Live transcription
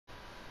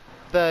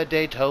the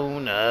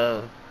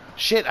Daytona.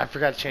 Shit, I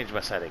forgot to change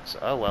my settings.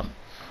 Oh well.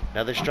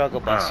 Another struggle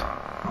bus.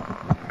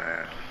 Oh,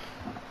 man.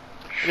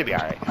 It'll be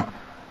alright.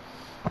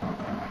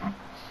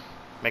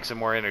 Makes it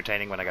more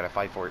entertaining when I gotta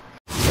fight for it.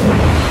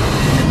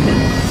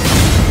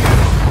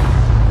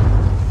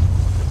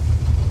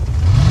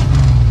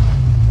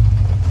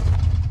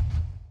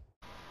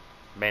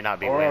 May not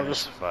be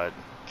wins, but...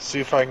 See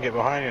if I can get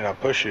behind you and I'll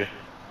push you.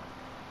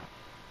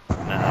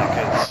 Nah,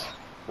 because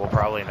we'll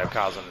probably end up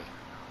causing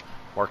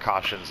more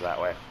cautions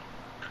that way.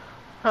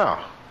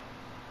 Oh.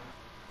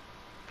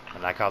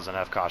 And I cause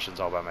enough cautions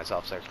all by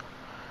myself, sir.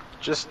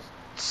 Just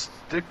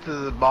stick to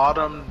the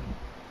bottom,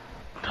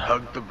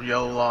 hug the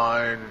yellow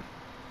line,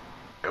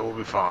 it will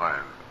be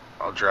fine.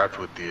 I'll draft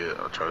with you,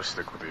 I'll try to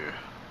stick with you.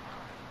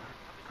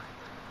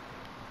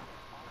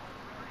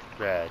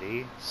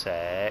 Ready,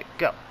 set,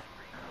 go.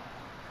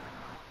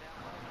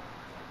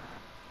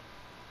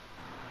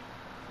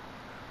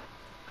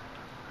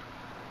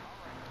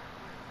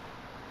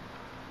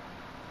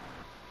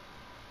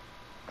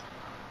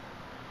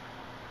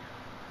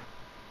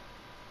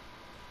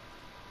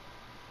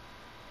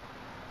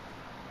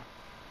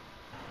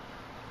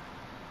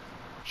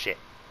 Shit.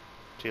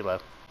 Too low.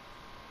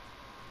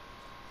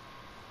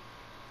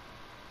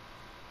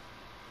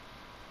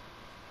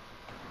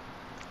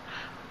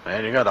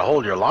 Man, you gotta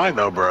hold your line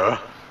though, bro.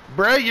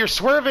 Bro, you're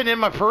swerving in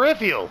my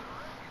peripheral.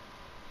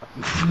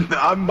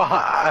 I'm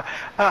behind.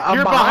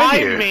 You're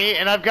behind you. me,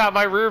 and I've got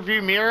my rear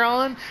view mirror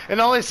on, and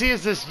all I see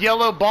is this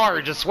yellow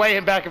bar just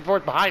swaying back and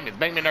forth behind me. It's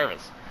making me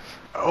nervous.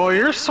 Oh,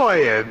 you're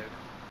swaying.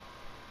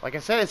 Like I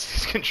said, it's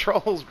these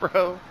controls,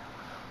 bro.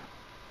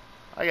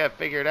 I gotta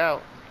figure it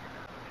out.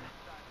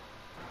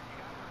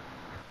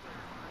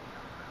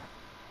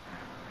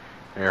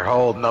 You're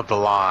holding up the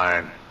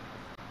line.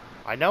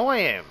 I know I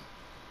am.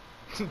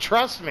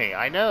 Trust me,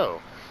 I know.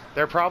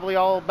 They're probably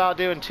all about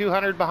doing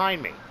 200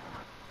 behind me.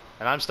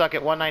 And I'm stuck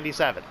at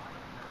 197.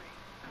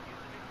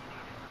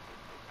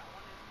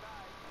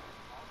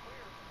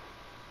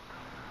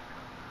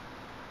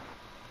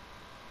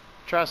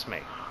 Trust me.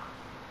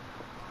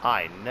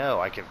 I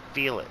know, I can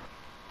feel it.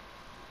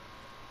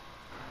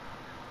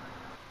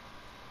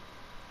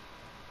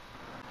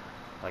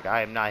 Like,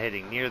 I am not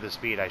hitting near the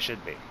speed I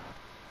should be.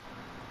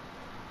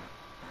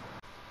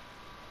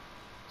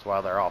 That's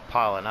why they're all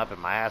piling up in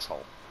my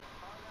asshole.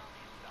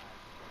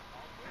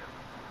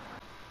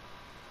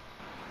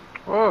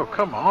 Whoa,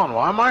 come on,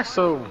 why am I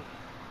so...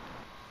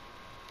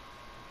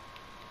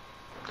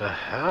 The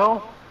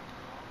hell?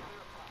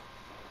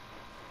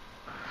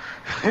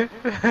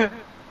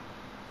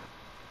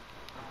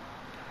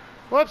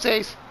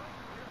 Whoopsies!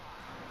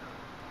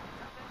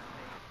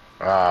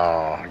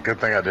 Oh,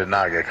 good thing I did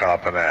not get caught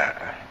up in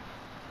that.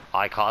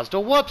 I caused a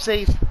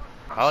whoopsies!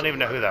 I don't even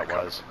know who that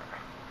was.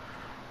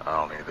 I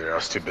don't either. I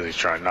was too busy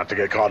trying not to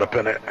get caught up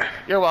in it.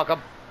 You're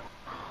welcome.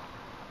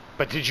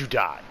 But did you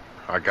die?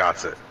 I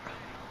got it.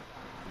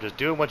 I'm just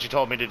doing what you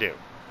told me to do.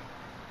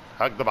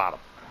 Hug the bottom.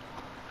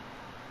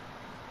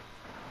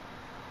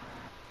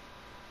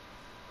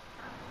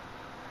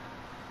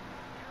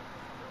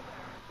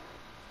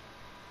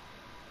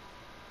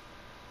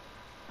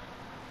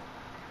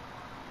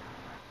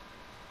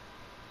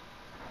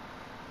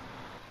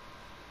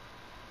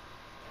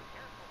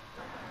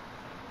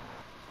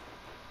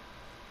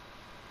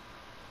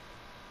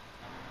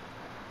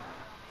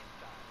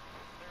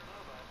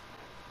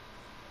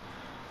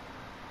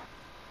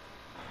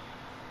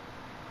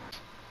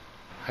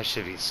 I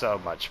should be so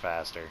much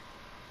faster.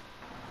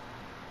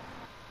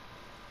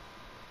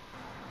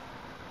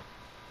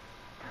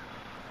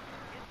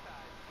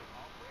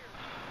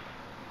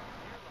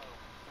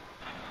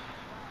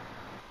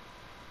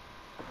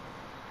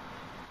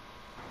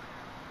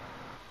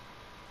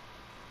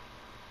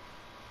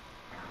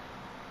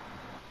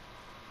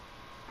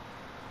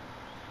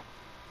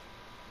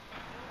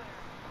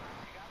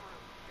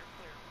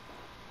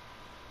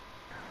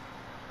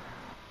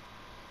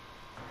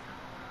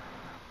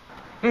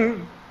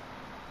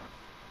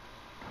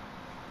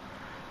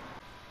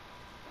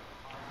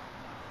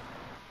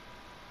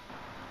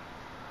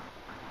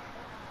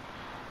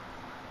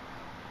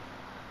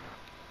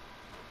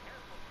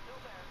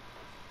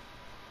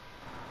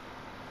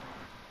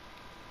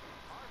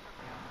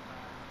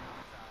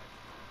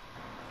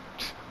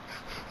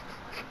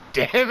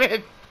 Damn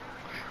it!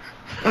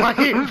 Why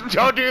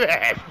don't do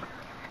that?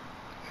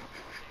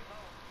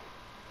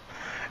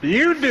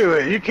 You do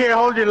it. You can't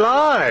hold your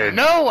line.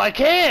 No, I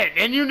can't,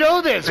 and you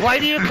know this. Why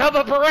do you come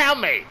up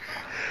around me?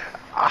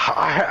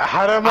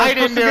 How am I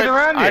supposed to get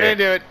around you? I didn't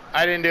do it.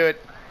 I didn't do it.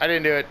 I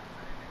didn't do it.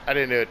 I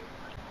didn't do it.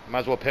 Might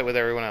as well pit with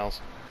everyone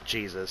else.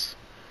 Jesus.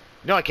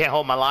 No, I can't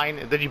hold my line,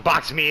 and then you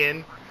box me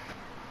in.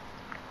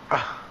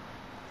 Now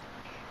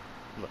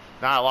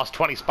I lost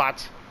 20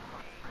 spots.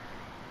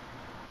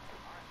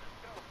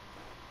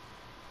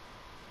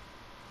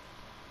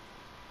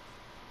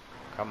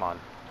 Come on.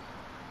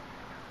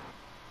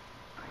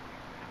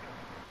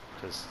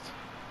 Just...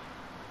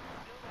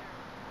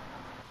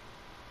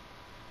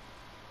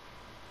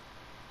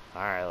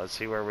 Alright, let's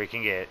see where we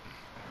can get.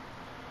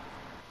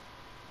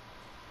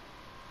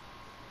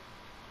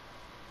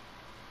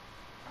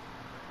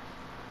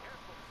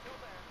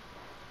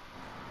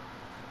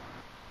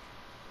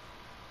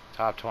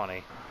 Top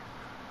 20.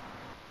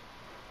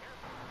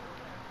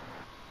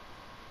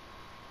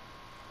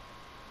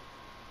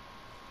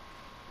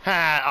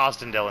 Ha!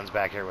 Austin Dillon's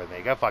back here with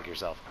me. Go fuck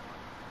yourself.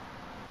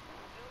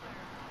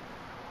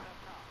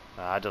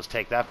 I'll just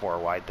take that 4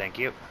 wide, thank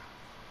you.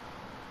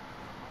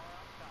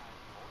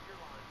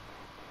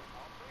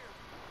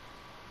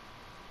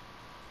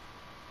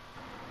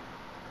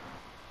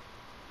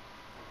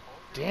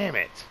 Damn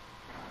it.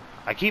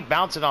 I keep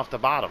bouncing off the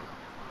bottom.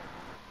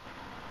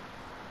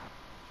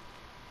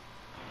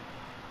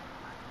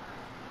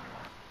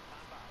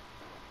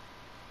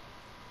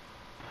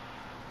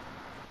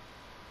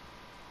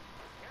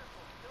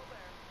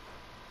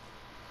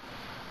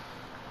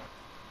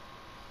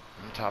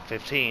 I'm top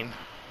 15.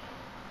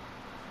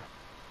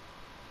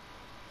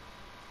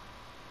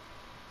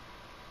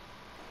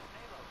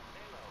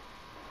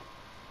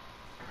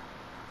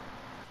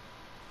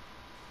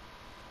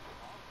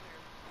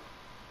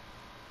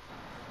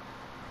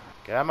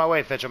 Get out of my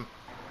way, Fitchum.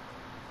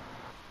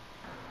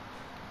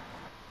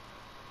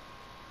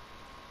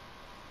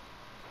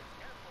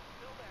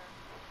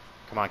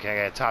 Come on, can I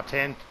get a top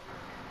 10?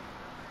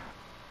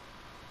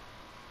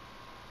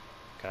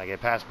 Can I get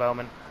past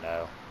Bowman?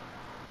 No.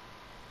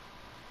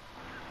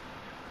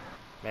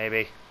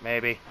 Maybe,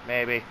 maybe,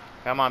 maybe.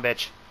 Come on,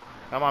 bitch.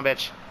 Come on,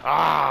 bitch.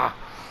 Ah!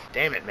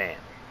 Damn it, man.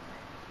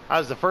 I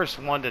was the first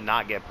one to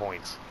not get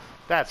points.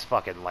 That's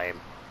fucking lame.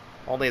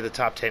 Only the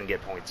top 10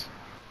 get points.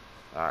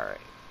 Alright.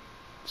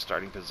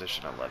 Starting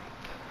position 11th.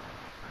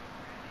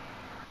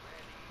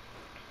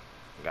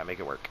 We gotta make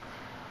it work.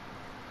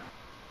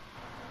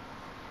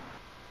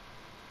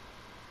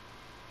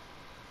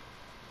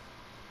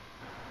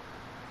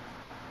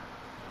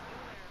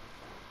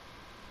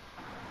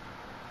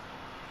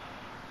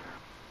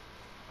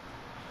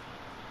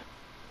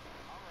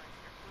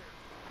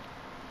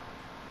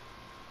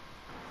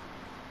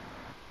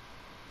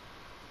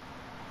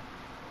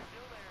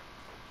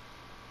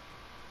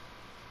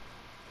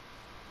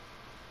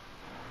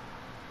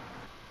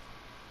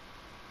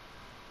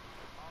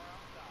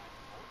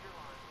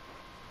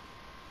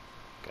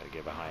 Gotta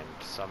get behind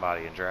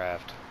somebody and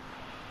draft.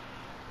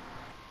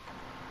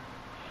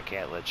 I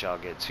can't let y'all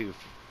get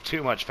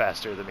too much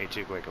faster than me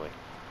too quickly.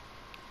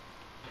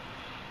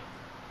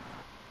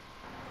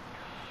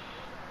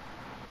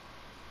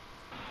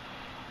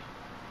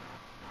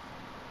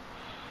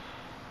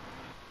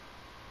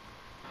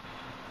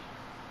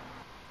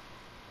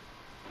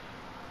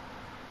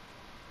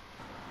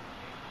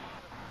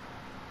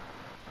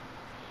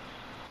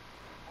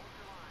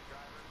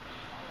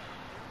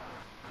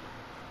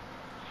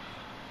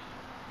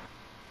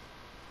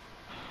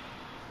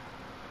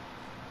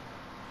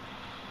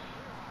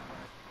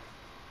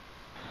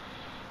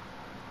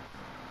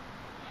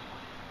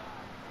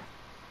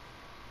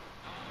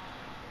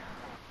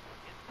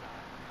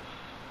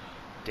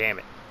 Damn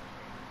it.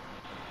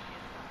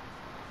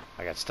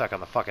 I got stuck on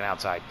the fucking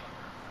outside.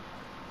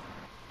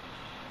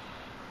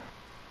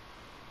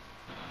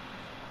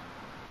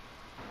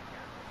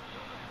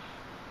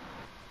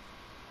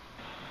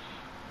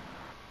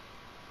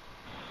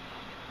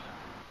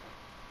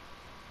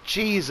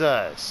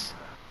 Jesus.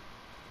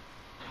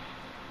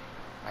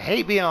 I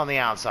hate being on the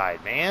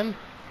outside, man.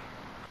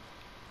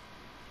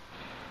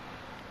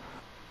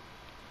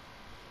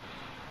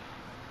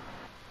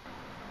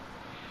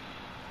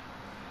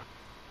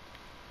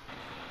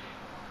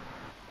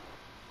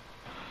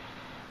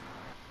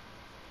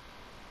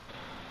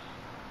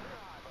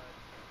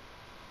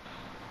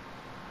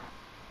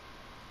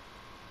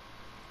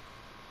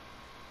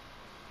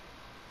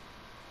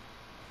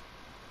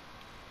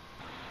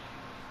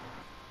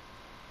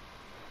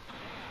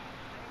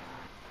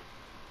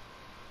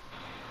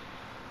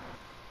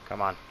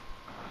 Come on.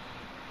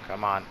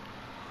 Come on.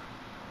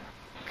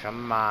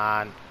 Come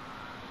on.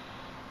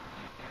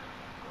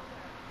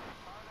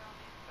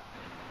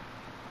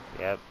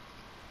 Yep.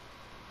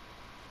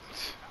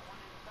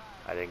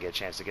 I didn't get a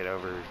chance to get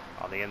over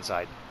on the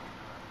inside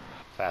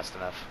fast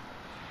enough.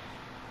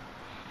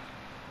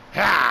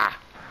 Ha!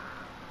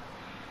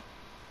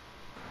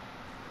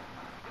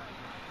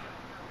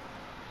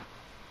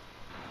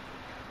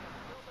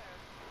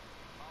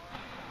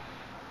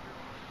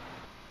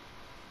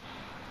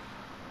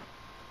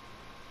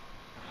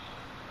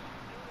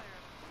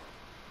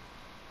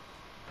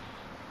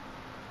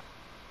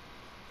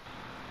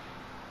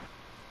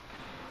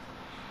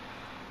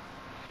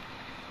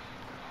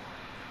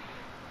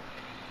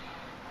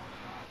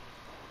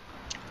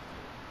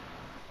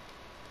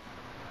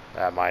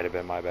 That might have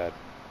been my bad.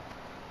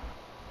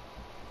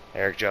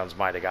 Eric Jones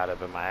might have got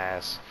up in my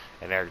ass,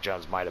 and Eric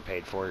Jones might have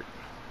paid for it.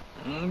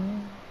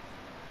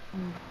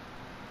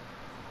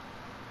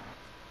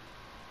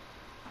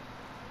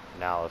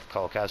 Now, if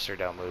Cole Custer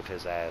don't move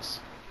his ass,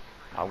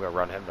 I'm gonna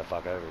run him the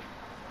fuck over.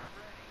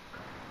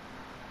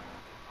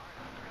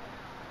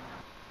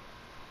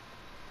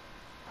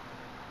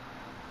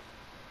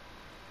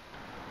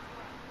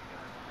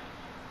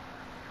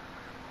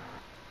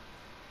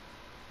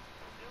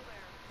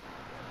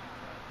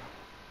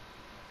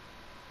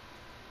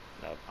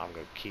 Nope, I'm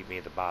gonna keep me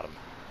at the bottom.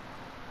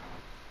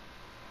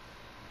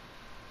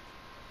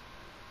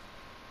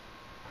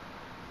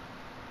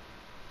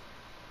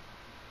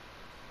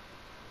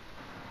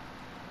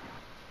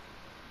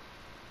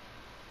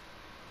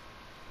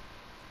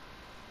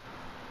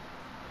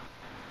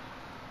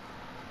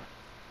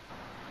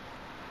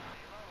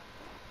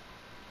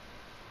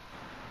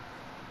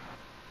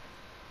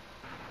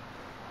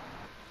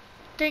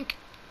 Dink.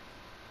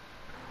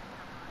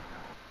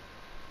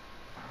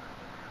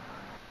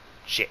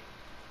 Shit.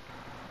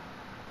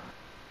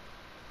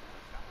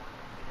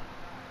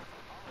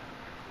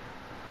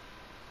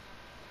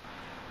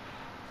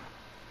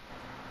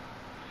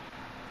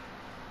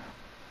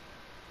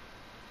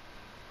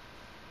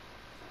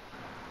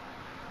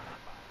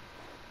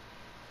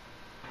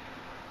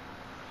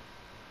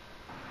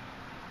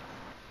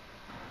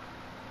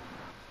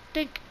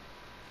 Dink.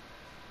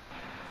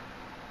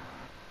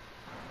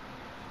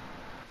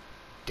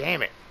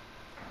 Damn it.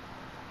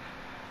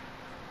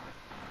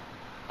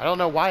 I don't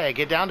know why I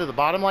get down to the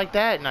bottom like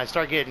that and I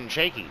start getting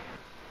shaky.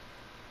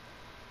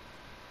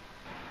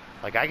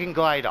 Like I can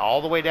glide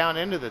all the way down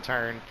into the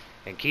turn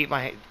and keep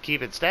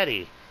it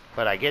steady,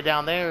 but I get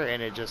down there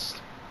and it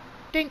just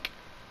dink.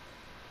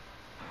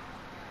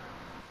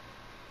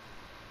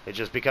 It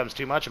just becomes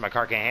too much and my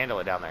car can't handle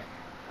it down there.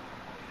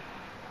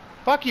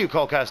 Fuck you,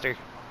 Cole Custer.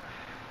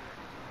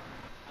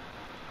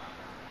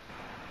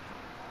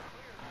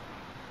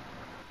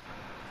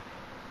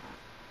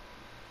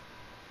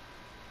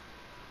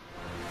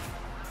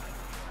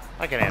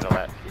 I can handle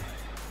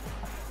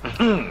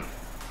that.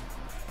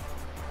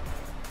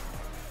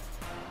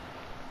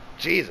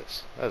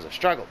 Jesus, that was a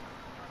struggle.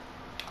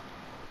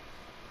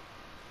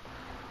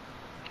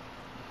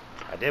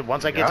 I did.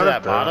 Once I get to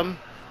that bottom,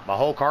 my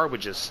whole car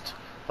would just,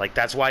 like,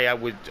 that's why I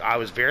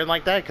was veering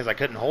like that, because I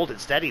couldn't hold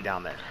it steady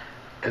down there.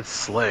 It's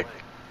slick.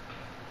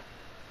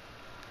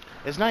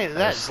 It's not even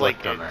that.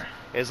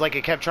 It's like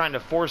it kept trying to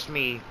force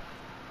me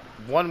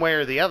one way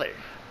or the other.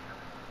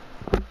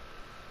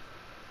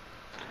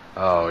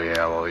 Oh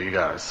yeah, well you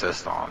got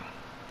assist on.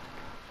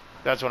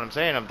 That's what I'm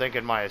saying. I'm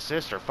thinking my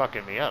assists are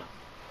fucking me up.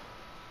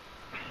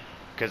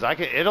 Because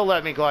it'll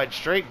let me glide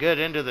straight good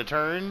into the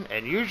turn,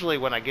 and usually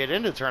when I get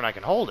into the turn I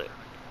can hold it.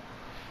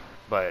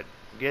 But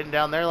getting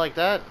down there like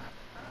that,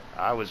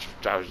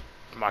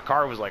 my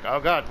car was like, oh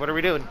god, what are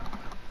we doing?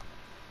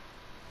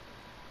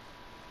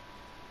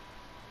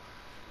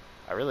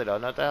 I really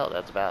don't know what the hell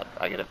that's about.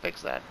 I gotta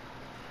fix that.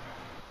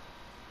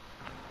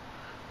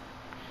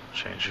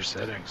 Change your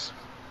settings.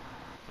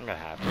 I'm gonna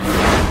have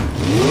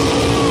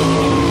to.